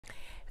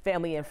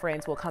Family and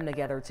friends will come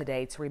together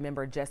today to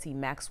remember Jesse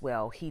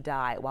Maxwell. He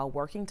died while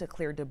working to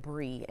clear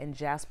debris in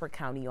Jasper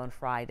County on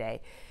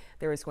Friday.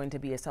 There is going to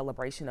be a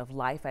celebration of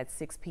life at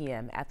 6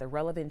 p.m. at the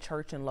Relevant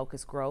Church in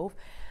Locust Grove.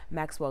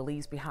 Maxwell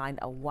leaves behind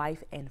a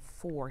wife and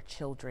 4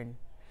 children.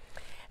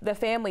 The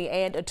family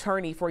and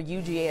attorney for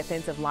UGA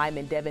offensive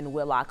lineman Devin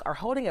Willock are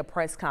holding a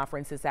press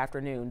conference this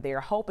afternoon. They are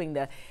hoping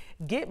to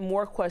get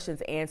more questions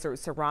answered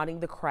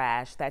surrounding the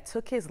crash that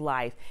took his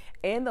life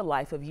and the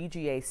life of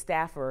UGA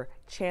staffer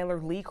Chandler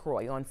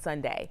LeCroy on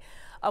Sunday.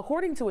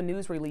 According to a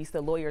news release, the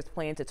lawyers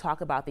plan to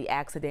talk about the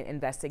accident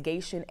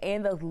investigation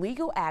and the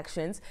legal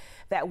actions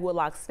that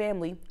Willock's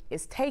family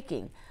is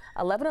taking.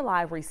 11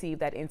 Alive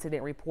received that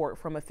incident report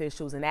from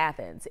officials in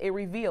Athens. It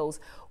reveals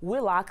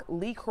Willock,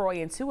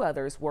 LeCroy, and 2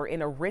 others were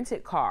in a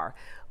rented car.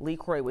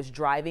 LeCroy was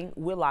driving.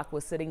 Willock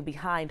was sitting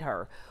behind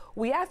her.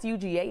 We asked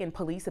UGA and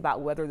police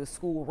about whether the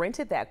school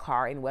rented that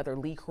car and whether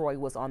LeCroy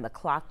was on the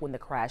clock when the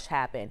crash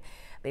happened.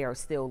 They are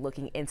still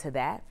looking into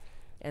that.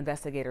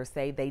 Investigators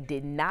say they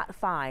did not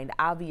find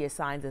obvious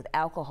signs of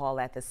alcohol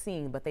at the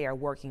scene, but they are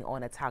working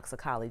on a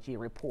toxicology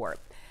report.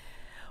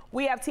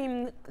 We have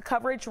team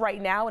coverage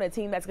right now and a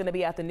team that's going to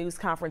be at the news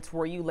conference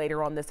for you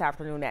later on this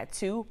afternoon at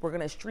 2. We're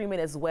going to stream it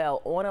as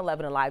well on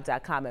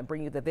 11alive.com and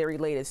bring you the very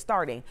latest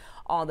starting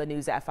on the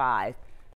news at 5.